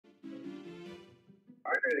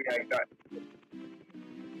think I got.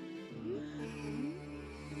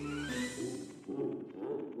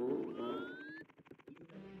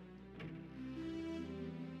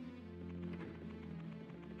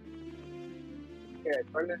 Yeah,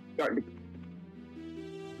 I'm gonna start to.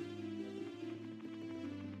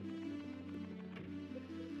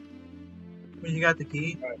 When you got the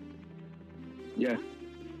key? Yeah.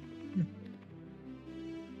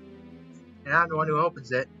 And I'm the one who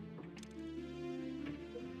opens it.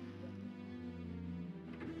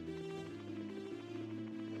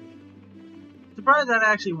 Surprised that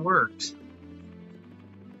actually works.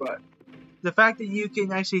 But The fact that you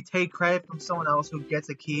can actually take credit from someone else who gets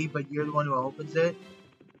a key, but you're the one who opens it.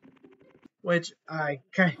 Which I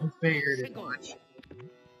kind of figured as much.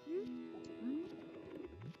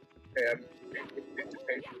 yeah,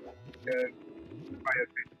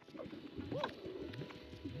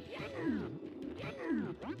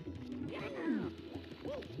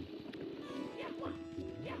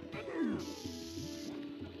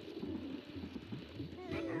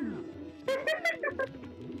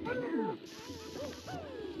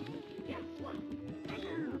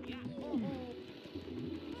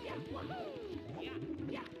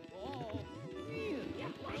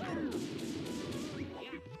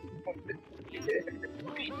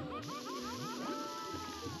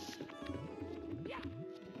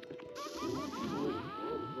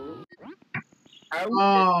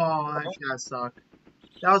 Oh, that's gotta suck.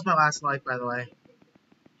 That was my last life, by the way.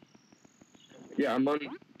 yeah, I'm on 2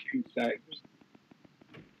 stacks.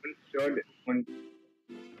 One short, one.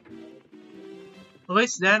 At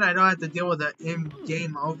least then I don't have to deal with the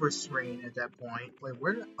in-game over screen at that point. Wait,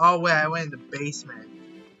 where did... Oh, wait, I went in the basement.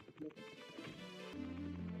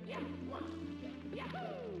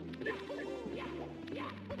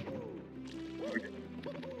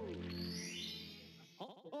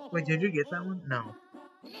 Wait, did you get that one? No.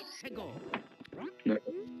 No.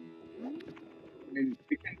 And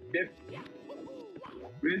we can dip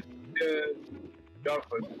with the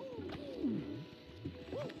dolphin.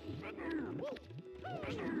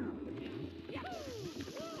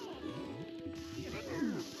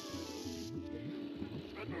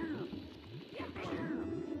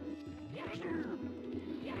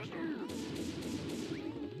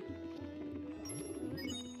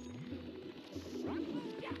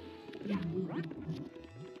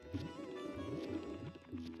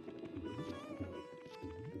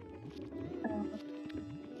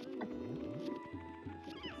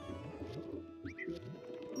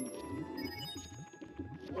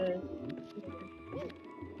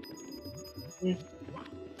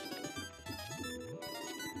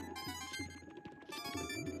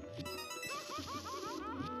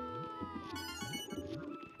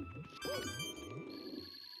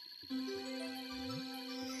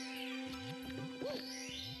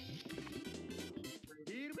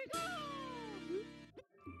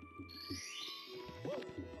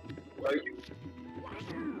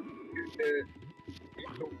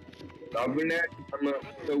 Goblin at, I'm gonna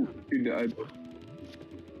go to the other.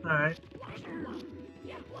 Alright.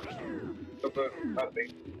 Nothing.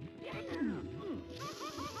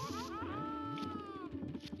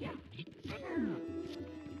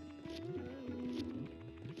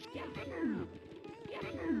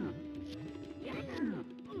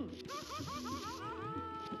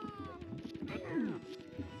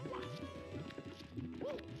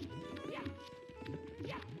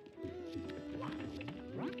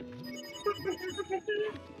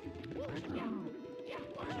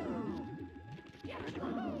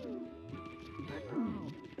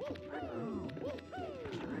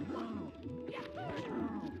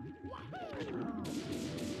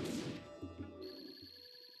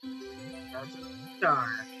 That's a star.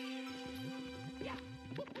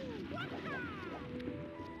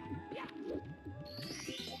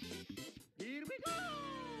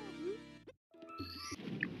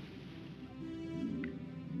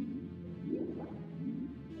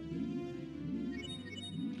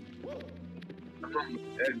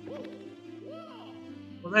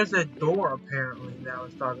 Well, there's that door apparently that I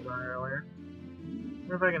was talking about earlier.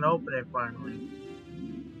 Wonder if I can open it finally.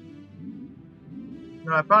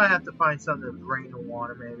 No, I probably have to find something to drain the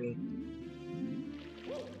water, maybe.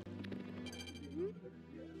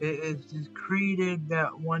 It's created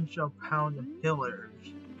that one shall pound the pillars.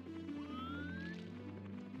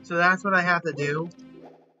 So that's what I have to do.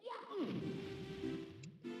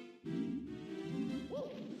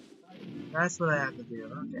 That's what I have to do,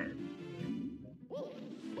 okay.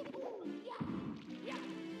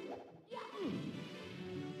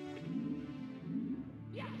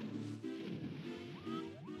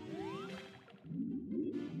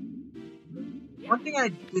 One thing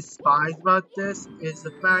I despise about this is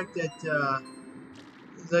the fact that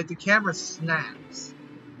like the camera snaps.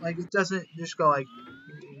 Like it doesn't just go like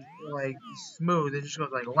smooth. It just goes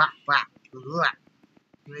like whack whack whack.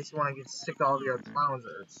 It makes you want to get sick of all your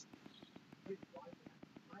trousers.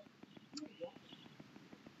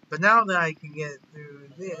 But now that I can get through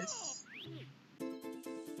this,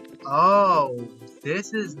 oh,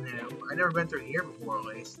 this is new. I never been through here before, at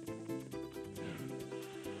least.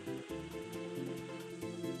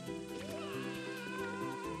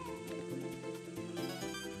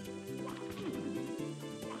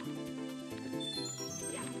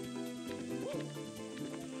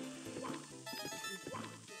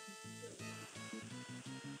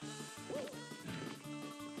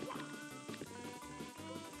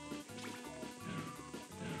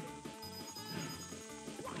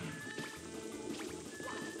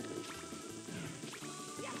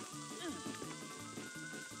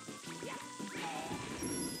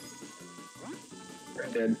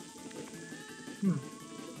 Dead.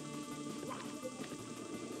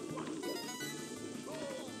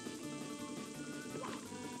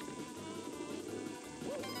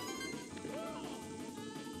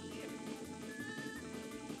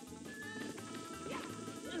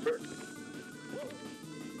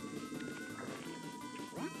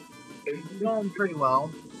 It's going pretty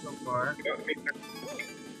well so far.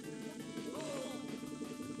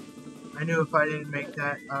 I knew if I didn't make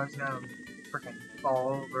that, I was gonna freaking fall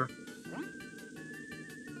over.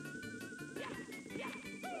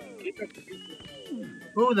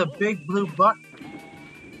 Ooh, the big blue butt.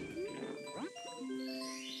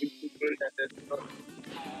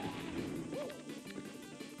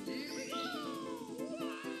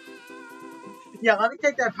 Yeah, let me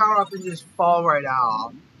take that power up and just fall right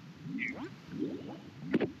off.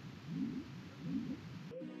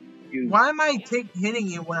 Why am I hitting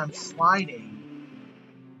you when I'm sliding?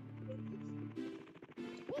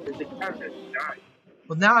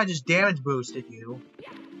 Well, now I just damage boosted you.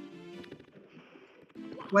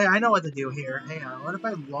 Wait, I know what to do here. Hang on, what if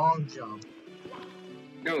I long jump?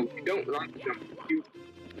 No, you don't long jump.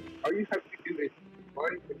 All you have to do is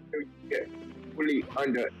run until you get fully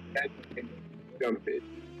under and jump it.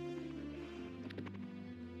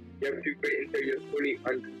 You have to wait until you're fully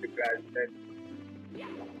under the glass then.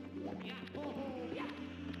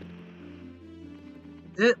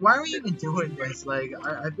 Why are we even doing this? Like,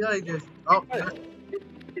 I feel like there's... Oh,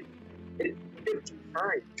 It's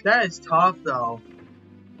fine. that is tough, though.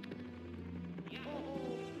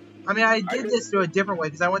 I mean, I did this through a different way,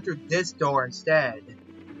 because I went through this door instead.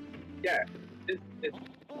 Yeah.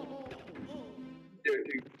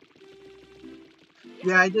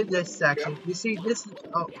 Yeah, I did this section. You see, this...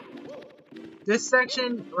 Oh. This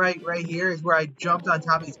section right here is where I jumped on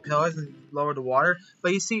top of these pillars and lowered the water.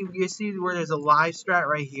 But you see where there's a live strat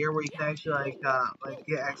right here where you can actually like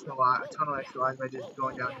get a ton of extra lives by just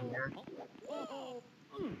going down here.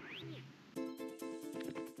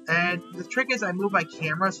 And the trick is I move my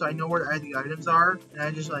camera so I know where the items are, and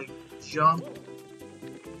I just like jump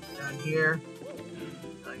down here,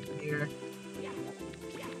 like here.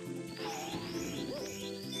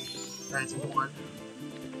 That's 1,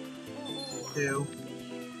 2.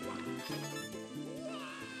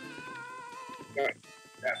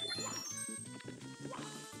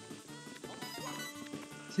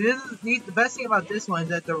 See, this is neat. The best thing about this one is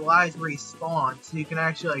that the lives respawn, so you can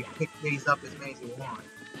actually like pick these up as many as you want.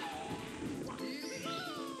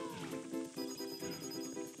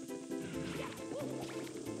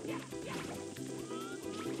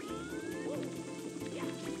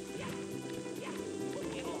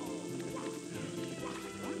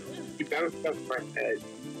 You bounced off my head.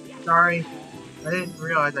 Sorry, I didn't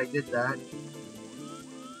realize I did that.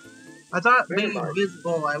 I thought being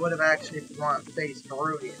invisible, I would have actually faced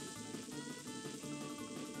through it.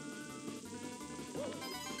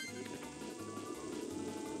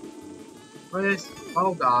 What is?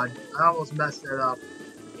 Oh god, I almost messed it up.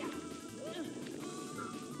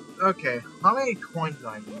 Okay, how many coins do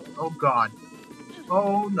I need? Oh god.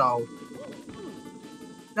 Oh no.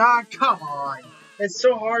 Ah, come on. It's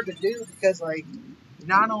so hard to do because, like,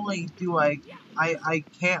 not only do I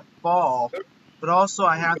can't fall, but also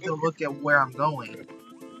I have to look at where I'm going.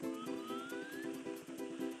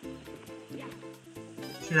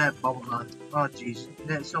 Should have bubble gun. Oh jeez.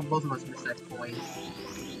 So both of us missed that coin.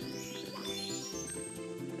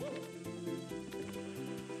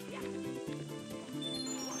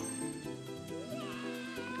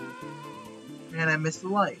 And I missed the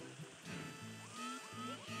light.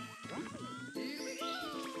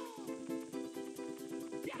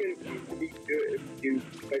 You can easily do it if you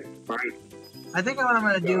like mine. I think what I'm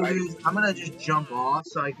gonna do So is I'm gonna just jump off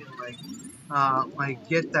so I can like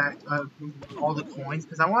get that all the coins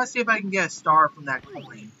because I want to see if I can get a star from that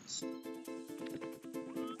coin. so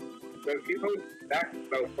if you go back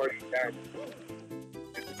about 40 times,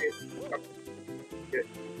 it's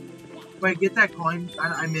Wait, get that coin?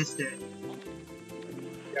 I missed it.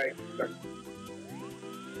 yeah,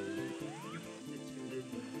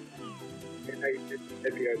 and I just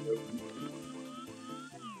every other.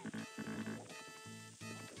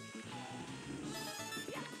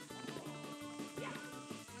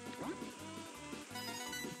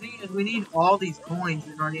 The thing is, we need all these coins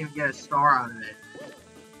in order to even get a star out of it.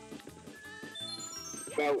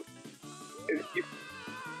 Well, if you,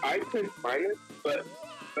 I could find it, but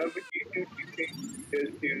what you can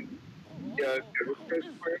just do the request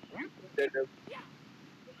for it instead of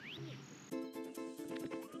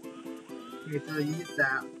Okay, so you get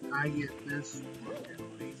that. I get this one.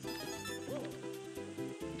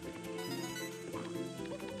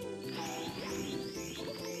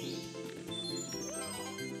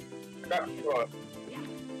 that plus.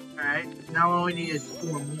 Alright, now all we need is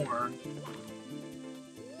 4 more.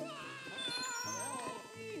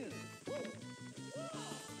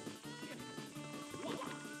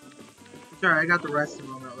 Sorry, I got the rest of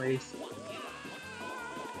them at least.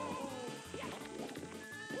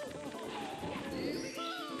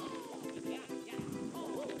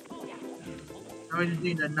 Now we just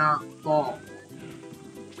need to not fall.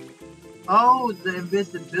 Oh, the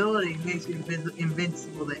invisibility makes you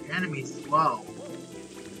invincible to enemies as well.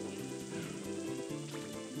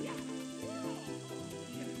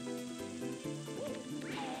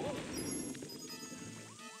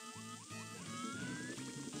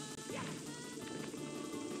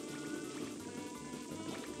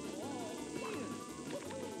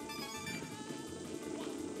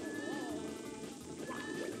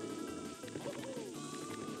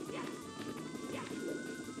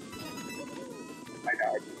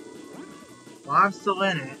 Well, I'm still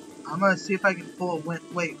in it. I'm gonna see if I can pull a win.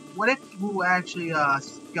 Wait, what if you actually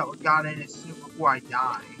got in it soon before I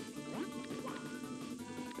die?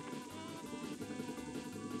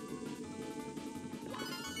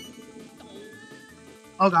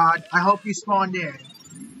 Oh god, I hope you spawned in.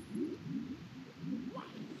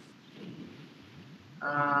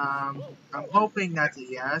 I'm hoping that's a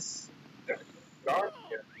yes. Dark,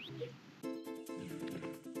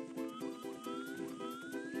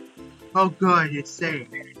 Oh good, it's safe.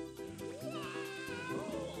 I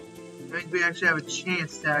think we actually have a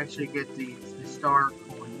chance to actually get the star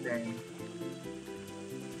coin thing.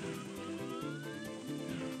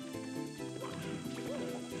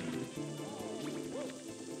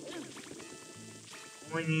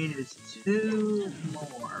 All we need is 2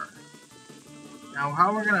 more. Now,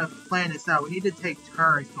 how we're gonna plan this out? We need to take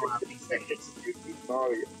turns going out these things.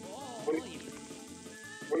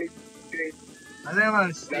 I think I'm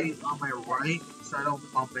gonna stay on my right so I don't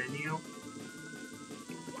bump into you.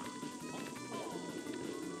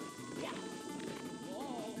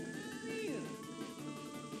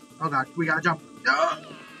 Oh god, we gotta jump. No!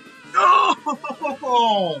 No!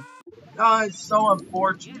 Oh, it's so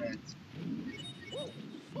unfortunate.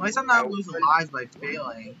 At least I'm not losing lives by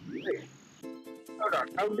failing. Hold on,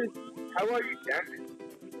 how are you damaged?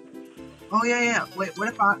 Oh yeah. Wait, what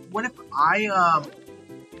if I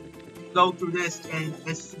go through this and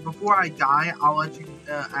before I die, I'll let you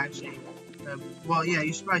actually. Well, yeah,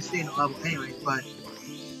 you should probably stay in the level anyway, but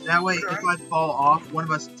that way, if I fall off, one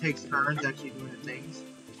of us takes turns actually doing the things.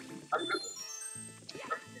 I'm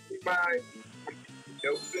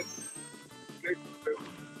just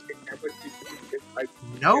my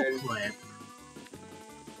No clip.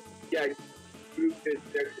 Yeah,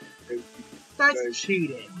 That's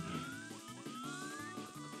cheating.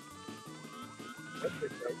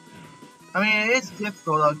 I mean, it is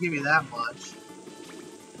difficult, I'll give you that much.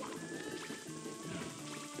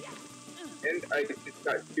 And I just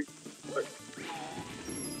got too.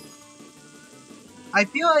 I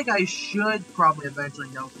feel like I should probably eventually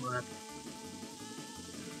no clip.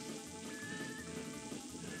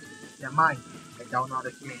 Yeah, mine. I don't know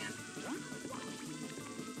the command.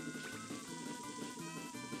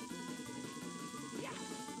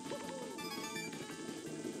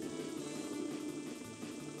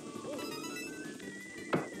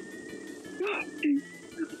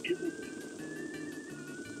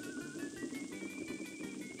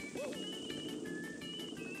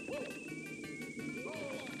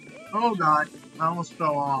 Oh god, I almost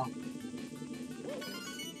fell off.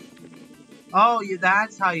 Oh, yeah,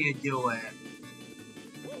 that's how you do it.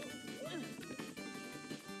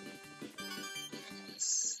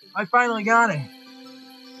 I finally got it.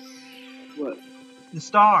 What? the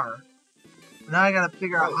star. Now I gotta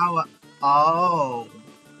figure out how. Oh,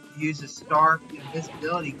 use the star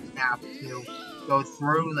invisibility cap to go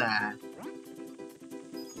through that.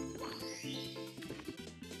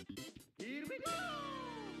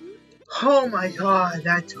 Oh my god,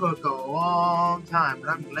 that took a long time,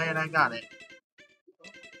 but I'm glad I got it.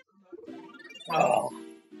 Oh,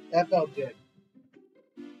 that felt good.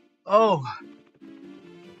 Oh.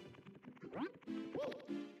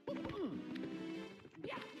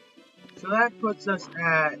 So that puts us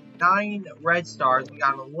at 9 red stars. We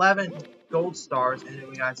got 11 gold stars, and then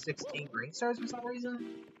we got 16 green stars for some reason.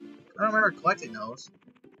 I don't remember collecting those.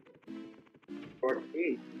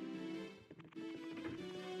 14.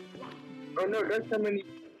 Oh no, that's how many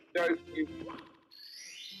stars you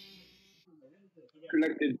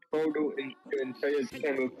collected total in the entire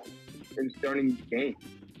time in starting the game.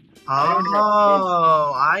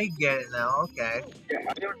 Oh, I get it now. Okay. Yeah,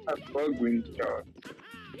 I don't have 4 green stars.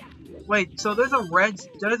 Wait, so there's a red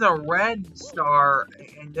star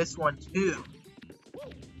in this one too.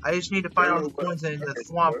 I just need to find all the coins in the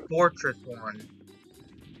Swamp Fortress one.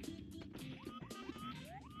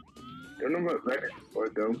 Don't know what red is for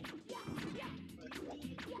though.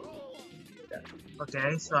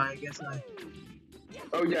 Okay, so I guess I.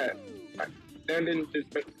 Oh yeah, Landon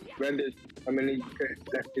just red is how many you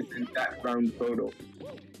collected in that round total.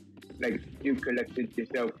 Like you collected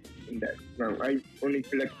yourself in that round. I only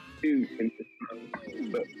collected 2 in this round,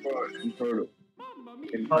 but 4 in total.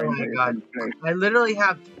 Oh my god, I literally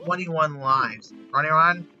have 21 lives. Running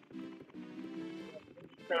around.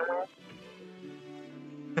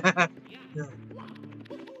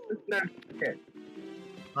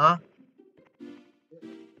 Huh?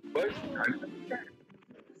 What?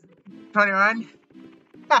 21?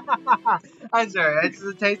 I'm sorry, it's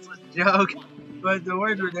a tasteless joke. But the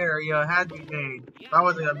words were there, you know, it had to be made. If I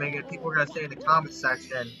wasn't gonna make it, people were gonna say in the comment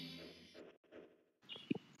section.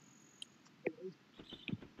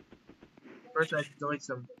 First I had to delete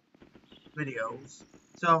some videos.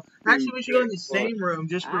 So, actually we should go in the same room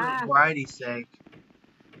just for variety's sake.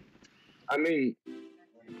 I mean,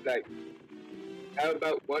 like, how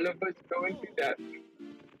about one of us go into that?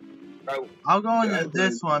 I'll go into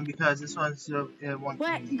this one because this one's one.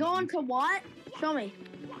 Wait, go into what? Show me.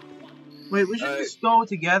 Wait, we should just go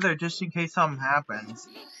together just in case something happens.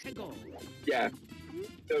 Yeah.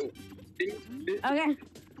 So, Okay.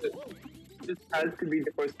 This has to be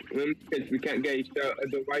the first room because we can't get each other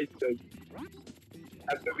otherwise. So,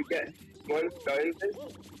 after we get one star in this,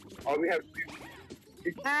 all we have to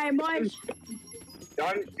do. Alright, boys.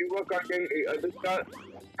 Don, you work on getting the other star.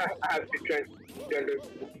 I have to transgender,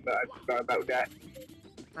 but I forgot about that.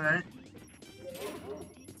 Alright.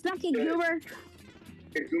 Sucky goober.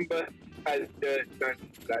 The Goomba has the sun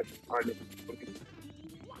flag on it.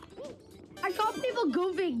 I call people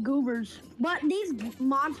goofy goobers, but these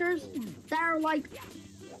monsters that are like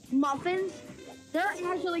muffins, they're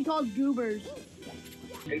actually called goobers.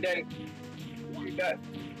 And then you got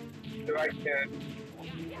the right hand.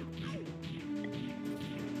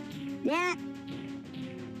 Yeah.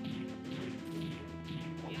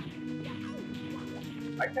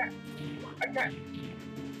 I can't.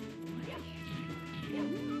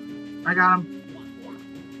 I got him.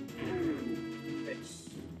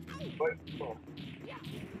 What?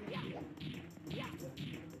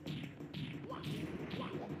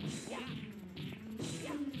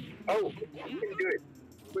 Oh, you can do it.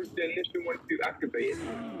 Push the initial one to activate it.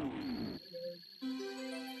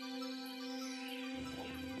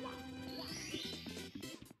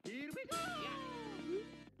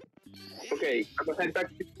 Okay, I'm gonna head back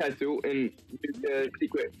to the castle and do the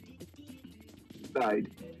secret side.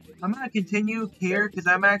 I'm gonna continue here because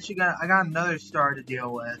I got another star to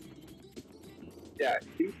deal with. Yeah,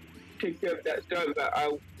 you take care of that star, but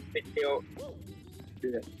I'll take care of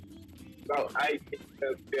I take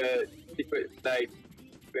care of the secret side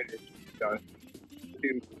finish star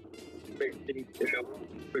to make things a little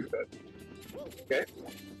quicker. Okay?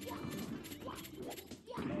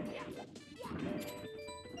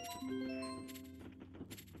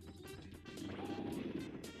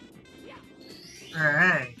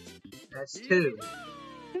 Alright. That's 2.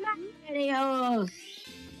 Video. And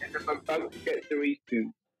I'm about to get 3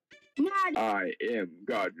 soon. I am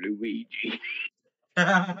God Luigi.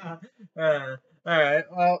 Alright,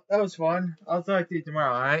 well, that was fun. I'll talk to you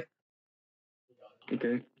tomorrow, alright?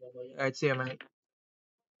 Okay. Alright, see you, mate.